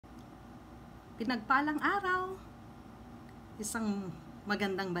Pinagpalang araw! Isang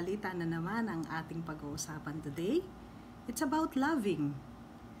magandang balita na naman ang ating pag-uusapan today. It's about loving.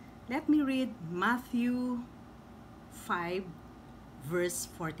 Let me read Matthew 5 verse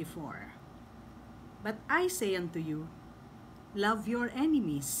 44. But I say unto you, love your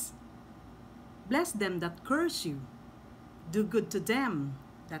enemies. Bless them that curse you. Do good to them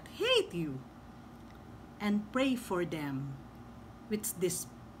that hate you. And pray for them which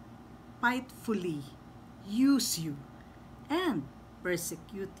despitefully use you and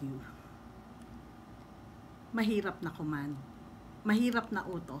persecute you. Mahirap na command, mahirap na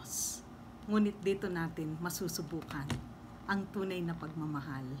utos, ngunit dito natin masusubukan ang tunay na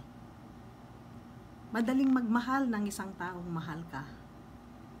pagmamahal. Madaling magmahal ng isang taong mahal ka,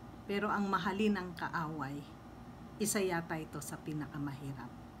 pero ang mahalin ng kaaway, isa yata ito sa pinakamahirap.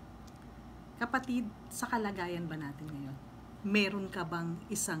 Kapatid, sa kalagayan ba natin ngayon, meron ka bang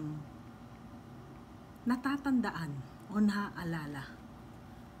isang natatandaan o naaalala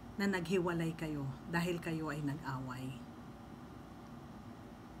na naghiwalay kayo dahil kayo ay nag-away?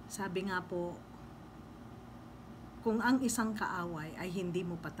 Sabi nga po, kung ang isang kaaway ay hindi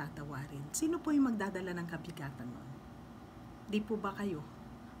mo patatawarin, sino po yung magdadala ng kabigatan nun? Di po ba kayo?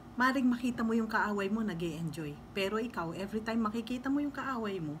 Maring makita mo yung kaaway mo, nag-e-enjoy. Pero ikaw, every time makikita mo yung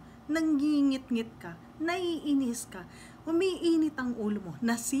kaaway mo, nanggingit-ngit ka, naiinis ka, umiinit ang ulo mo,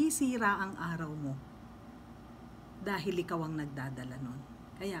 nasisira ang araw mo. Dahil ikaw ang nagdadala nun.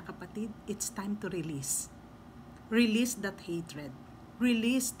 Kaya kapatid, it's time to release. Release that hatred.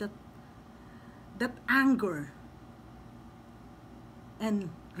 Release that anger.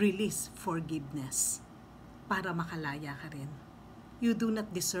 And release forgiveness. Para makalaya ka rin. You do not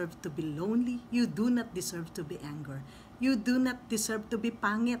deserve to be lonely. You do not deserve to be angry. You do not deserve to be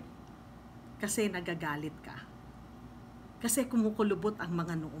pangit. Kasi nagagalit ka. Kasi kumukulubot ang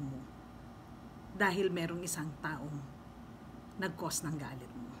mga noo mo. Dahil merong isang taong nag-cause ng galit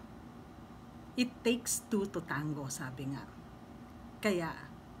mo. It takes two to tango, sabi nga. Kaya,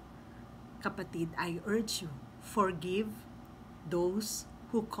 kapatid, I urge you, forgive those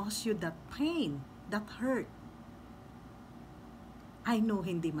who cause you that pain, that hurt. I know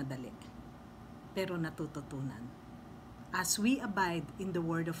hindi madali, pero natututunan. As we abide in the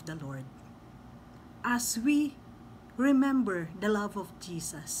word of the Lord, as we remember the love of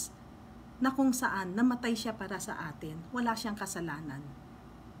Jesus, na kung saan namatay siya para sa atin, wala siyang kasalanan.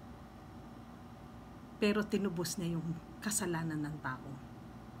 Pero tinubos niya yung kasalanan ng tao.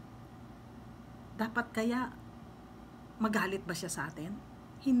 Dapat kaya magalit ba siya sa atin?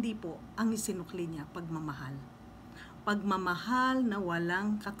 Hindi po. Ang isinukli niya, pagmamahal. Pagmamahal na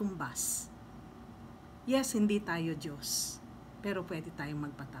walang katumbas. Yes, hindi tayo Diyos, pero pwede tayong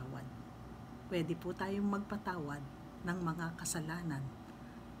magpatawad. Pwede po tayong magpatawad ng mga kasalanan,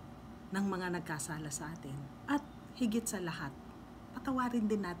 ng mga nagkasala sa atin. At higit sa lahat, patawarin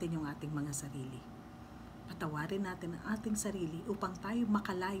din natin yung ating mga sarili. Patawarin natin ang ating sarili upang tayo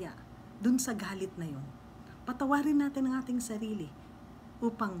makalaya dun sa galit na yun. Patawarin natin ang ating sarili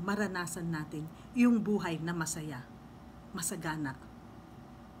upang maranasan natin yung buhay na masaya, masagana,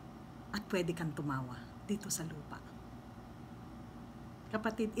 at pwede kang tumawa dito sa lupa.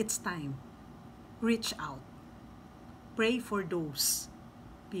 Kapatid, it's time. Reach out. Pray for those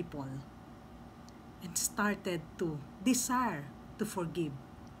people and started to desire to forgive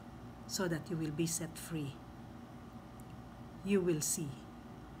so that you will be set free. You will see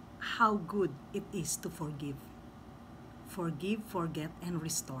how good it is to forgive. Forgive, forget, and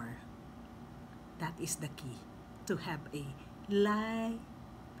restore. That is the key to have a light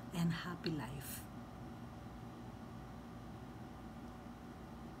and happy life.